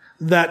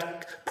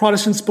 that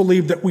Protestants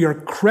believe that we are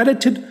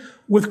credited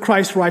with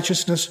Christ's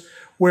righteousness,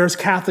 whereas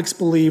Catholics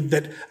believe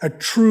that a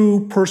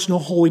true personal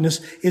holiness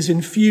is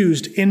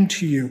infused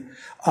into you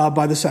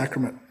by the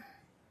sacrament.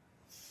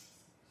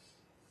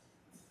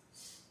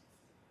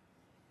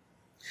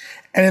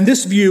 And in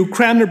this view,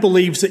 Cranmer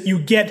believes that you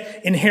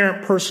get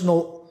inherent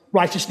personal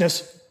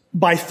righteousness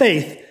by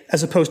faith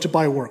as opposed to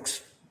by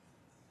works.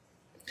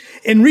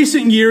 In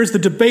recent years, the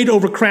debate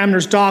over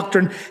Cranmer's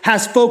doctrine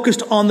has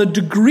focused on the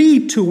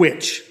degree to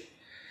which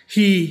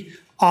he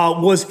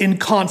was in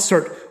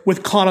concert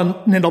with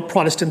continental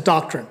Protestant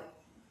doctrine.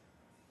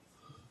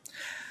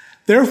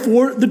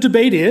 Therefore, the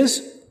debate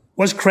is,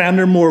 was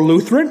Cranmer more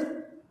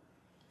Lutheran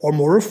or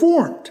more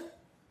Reformed?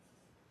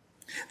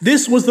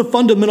 This was the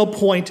fundamental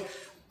point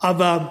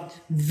of a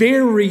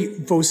very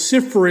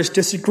vociferous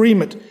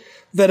disagreement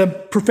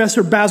that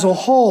Professor Basil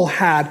Hall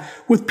had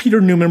with Peter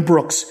Newman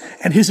Brooks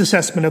and his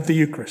assessment of the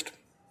Eucharist.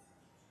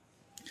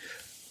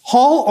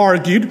 Hall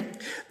argued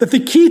that the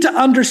key to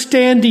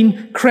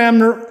understanding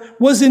Cranmer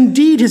was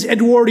indeed his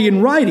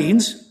Edwardian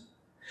writings,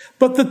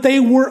 but that they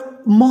were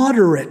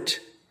moderate.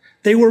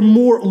 They were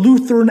more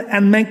Lutheran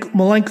and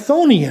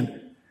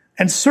Melanchthonian,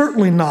 and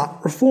certainly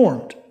not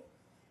Reformed.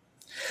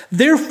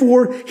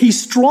 Therefore, he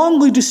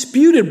strongly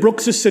disputed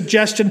Brooks's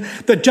suggestion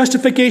that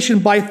justification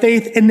by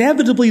faith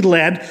inevitably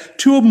led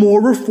to a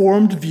more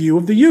Reformed view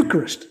of the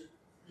Eucharist.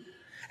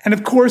 And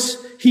of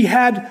course, he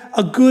had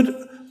a good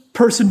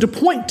person to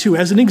point to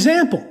as an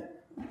example.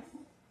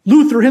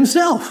 Luther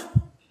himself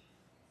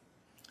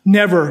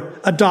never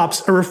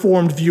adopts a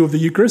Reformed view of the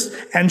Eucharist,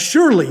 and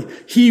surely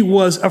he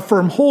was a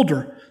firm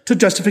holder to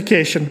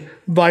justification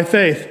by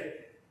faith.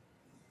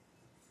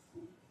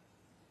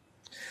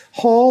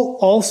 Hall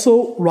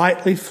also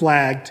rightly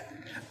flagged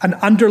an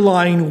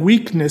underlying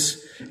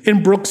weakness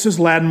in Brooks's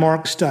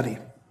landmark study.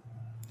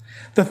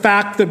 The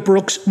fact that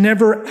Brooks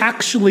never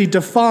actually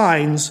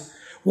defines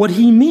what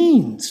he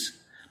means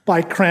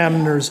by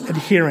Cranmer's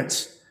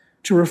adherence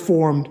to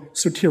Reformed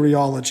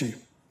soteriology.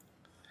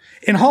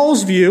 In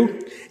Hall's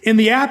view, in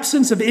the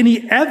absence of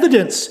any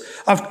evidence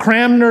of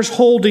Cranmer's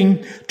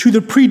holding to the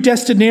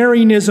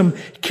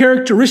predestinarianism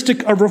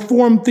characteristic of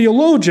Reformed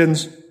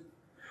theologians,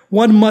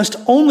 one must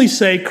only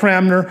say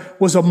Cranmer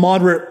was a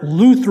moderate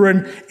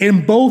Lutheran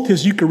in both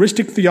his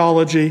Eucharistic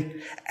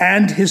theology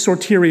and his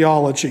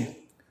soteriology,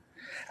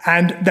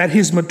 and that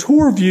his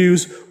mature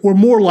views were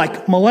more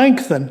like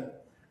Melanchthon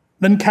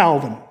than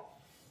Calvin.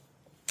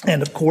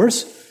 And of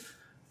course,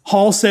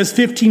 Hall says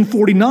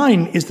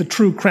 1549 is the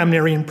true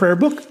Cranmerian prayer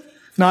book,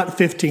 not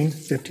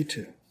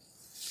 1552.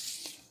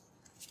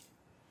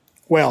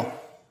 Well,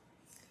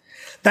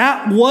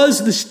 that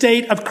was the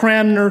state of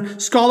Cranmer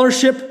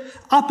scholarship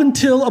up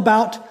until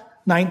about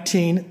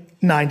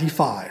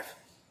 1995.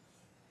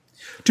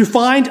 To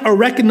find a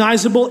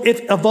recognizable,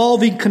 if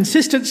evolving,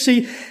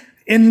 consistency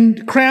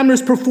in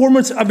Cranmer's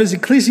performance of his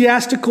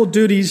ecclesiastical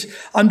duties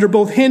under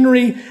both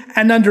Henry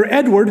and under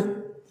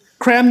Edward,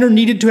 Cranmer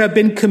needed to have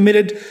been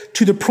committed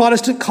to the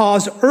Protestant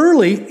cause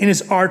early in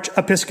his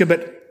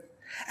archiepiscopate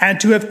and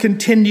to have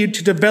continued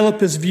to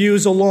develop his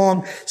views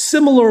along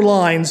similar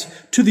lines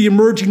to the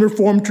emerging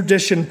Reformed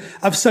tradition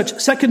of such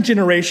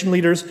second-generation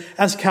leaders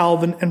as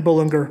Calvin and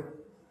Bullinger.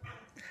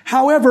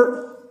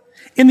 However,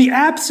 in the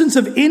absence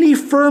of any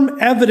firm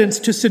evidence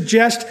to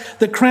suggest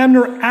that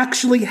Cranmer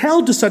actually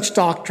held to such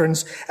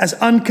doctrines as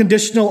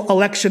unconditional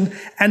election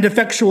and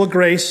effectual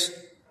grace,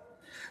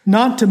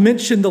 not to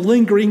mention the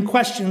lingering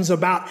questions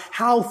about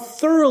how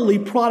thoroughly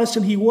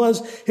Protestant he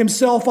was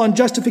himself on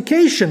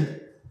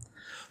justification,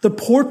 the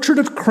portrait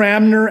of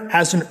Cranmer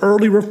as an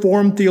early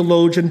Reformed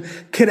theologian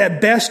could at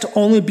best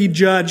only be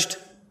judged,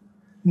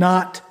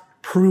 not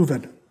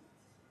proven.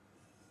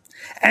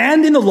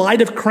 And in the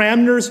light of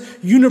Cranmer's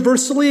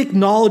universally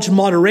acknowledged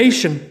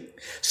moderation,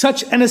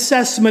 such an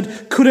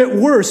assessment could at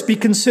worst be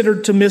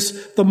considered to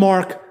miss the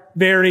mark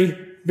very,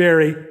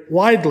 very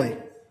widely.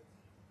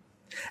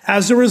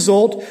 As a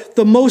result,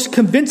 the most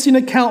convincing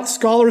account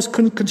scholars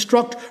could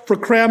construct for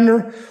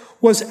Cranmer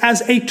was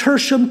as a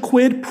tertium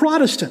quid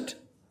Protestant,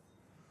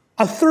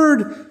 a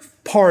third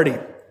party,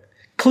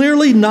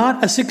 clearly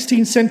not a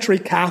 16th century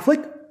Catholic,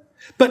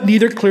 but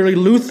neither clearly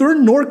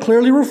Lutheran nor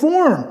clearly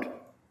Reformed.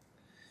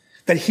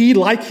 That he,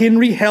 like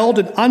Henry, held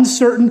an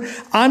uncertain,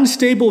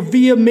 unstable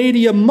via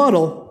media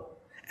muddle,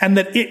 and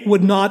that it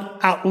would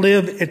not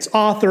outlive its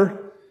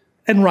author,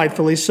 and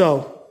rightfully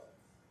so.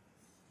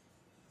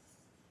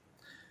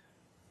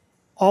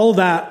 All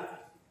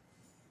that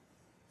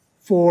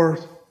for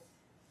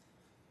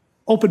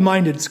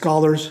open-minded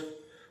scholars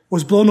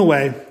was blown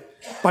away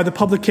by the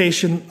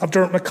publication of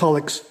Dermot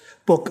McCulloch's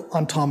book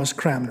on Thomas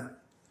Cranmer,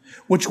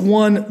 which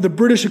won the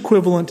British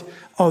equivalent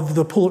of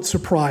the Pulitzer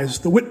Prize,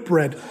 the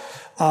Whitbread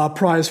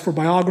Prize for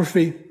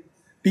biography,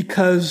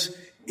 because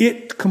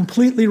it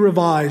completely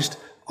revised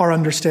our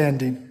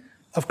understanding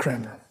of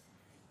Cranmer.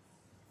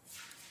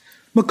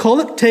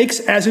 McCulloch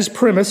takes as his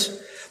premise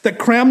that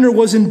Cranmer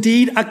was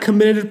indeed a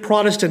committed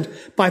Protestant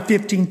by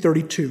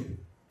 1532,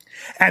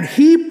 and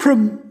he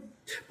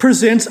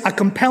presents a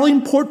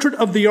compelling portrait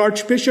of the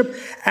Archbishop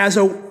as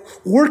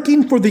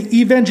working for the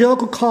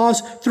evangelical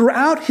cause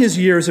throughout his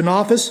years in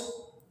office,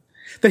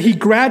 that he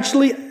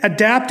gradually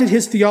adapted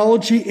his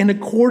theology in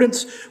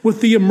accordance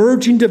with the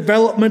emerging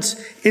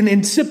developments in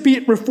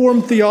incipient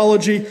Reformed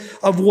theology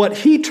of what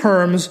he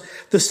terms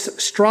the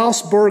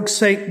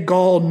Strasbourg-St.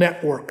 Gall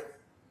network.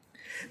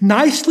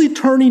 Nicely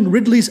turning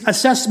Ridley's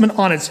assessment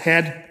on its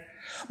head,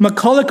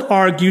 McCulloch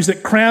argues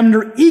that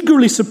Cranmer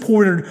eagerly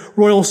supported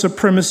royal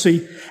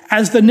supremacy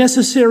as the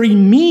necessary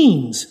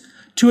means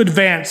to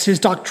advance his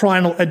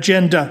doctrinal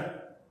agenda,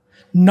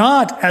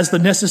 not as the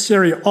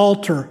necessary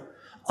altar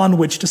on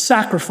which to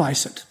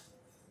sacrifice it.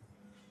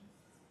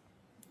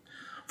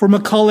 For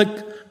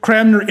McCulloch,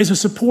 Cranmer is a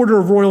supporter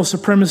of royal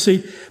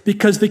supremacy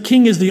because the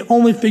king is the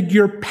only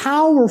figure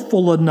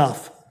powerful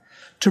enough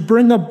to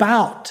bring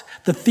about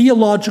the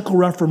theological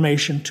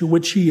reformation to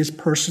which he is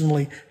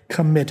personally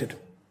committed.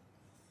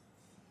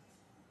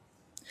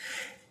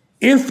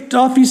 If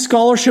Duffy's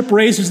scholarship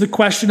raises the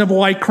question of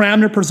why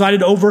Cranmer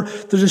presided over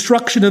the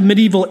destruction of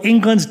medieval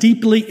England's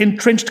deeply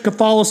entrenched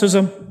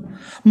Catholicism,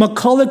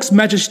 McCulloch's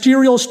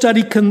magisterial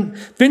study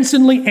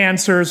convincingly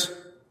answers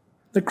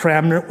that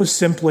Cranmer was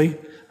simply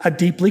a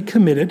deeply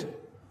committed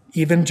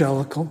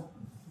evangelical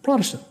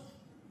Protestant.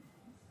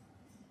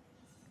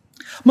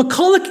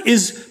 McCulloch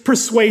is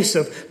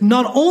persuasive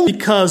not only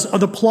because of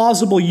the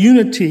plausible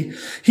unity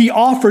he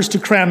offers to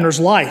Cranmer's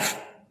life,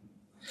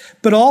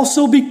 but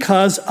also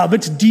because of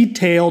its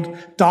detailed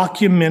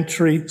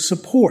documentary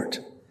support.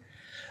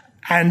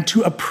 And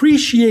to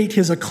appreciate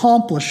his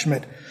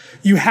accomplishment,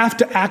 you have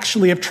to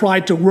actually have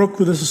tried to work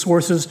with the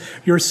sources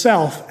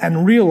yourself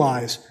and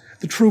realize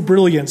the true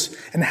brilliance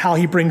and how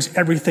he brings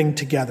everything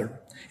together.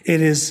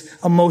 It is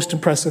a most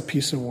impressive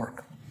piece of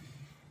work.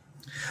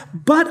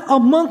 But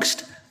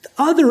amongst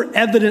other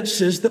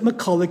evidences that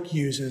McCulloch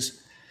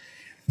uses,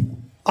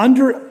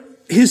 under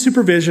his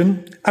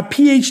supervision, a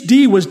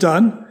PhD was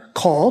done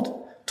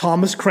called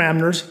Thomas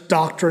Cranmer's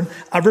Doctrine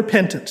of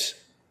Repentance.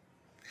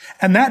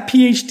 And that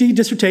PhD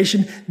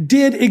dissertation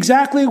did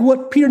exactly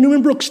what Peter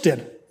Newman Brooks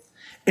did.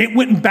 It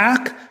went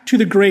back to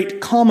the great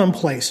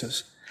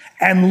commonplaces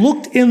and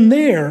looked in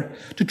there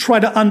to try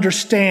to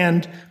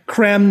understand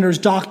Cranmer's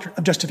doctrine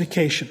of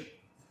justification.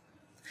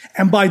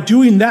 And by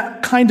doing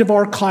that kind of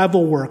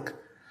archival work,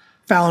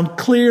 found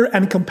clear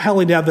and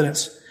compelling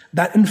evidence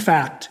that, in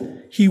fact,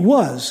 he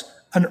was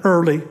an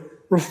early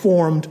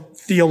Reformed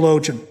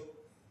theologian.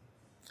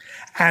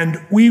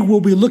 And we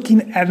will be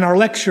looking at in our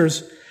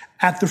lectures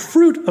at the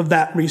fruit of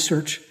that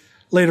research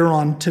later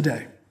on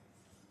today.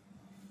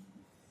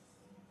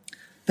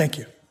 Thank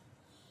you.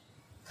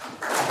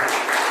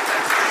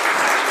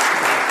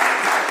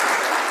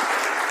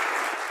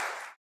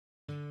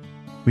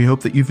 We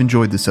hope that you've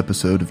enjoyed this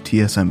episode of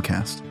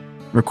TSMcast,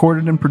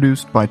 recorded and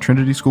produced by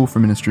Trinity School for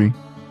Ministry,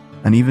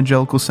 an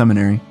evangelical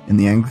seminary in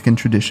the Anglican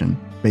tradition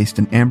based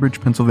in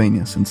Ambridge,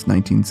 Pennsylvania since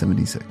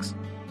 1976.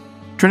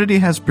 Trinity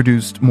has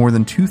produced more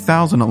than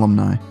 2,000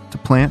 alumni to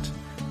plant,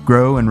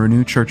 grow and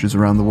renew churches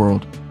around the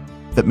world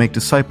that make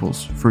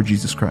disciples for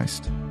Jesus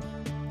Christ.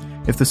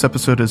 If this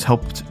episode has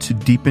helped to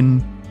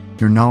deepen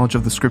your knowledge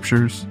of the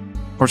Scriptures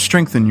or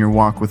strengthen your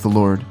walk with the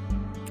Lord,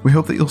 we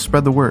hope that you'll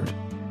spread the word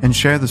and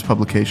share this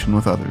publication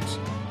with others.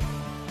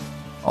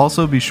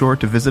 Also, be sure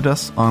to visit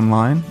us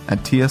online at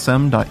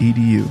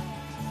tsm.edu,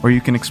 where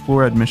you can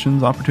explore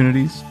admissions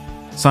opportunities,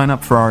 sign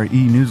up for our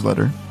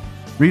e-newsletter,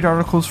 read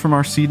articles from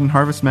our Seed and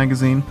Harvest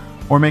magazine,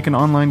 or make an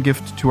online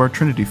gift to our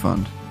Trinity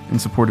Fund in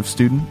support of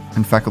student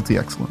and faculty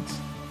excellence.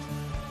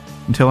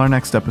 Until our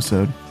next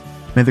episode,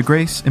 may the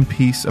grace and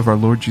peace of our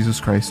Lord Jesus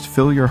Christ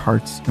fill your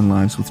hearts and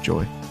lives with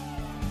joy.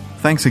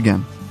 Thanks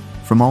again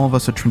from all of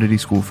us at Trinity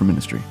School for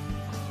Ministry,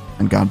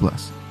 and God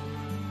bless.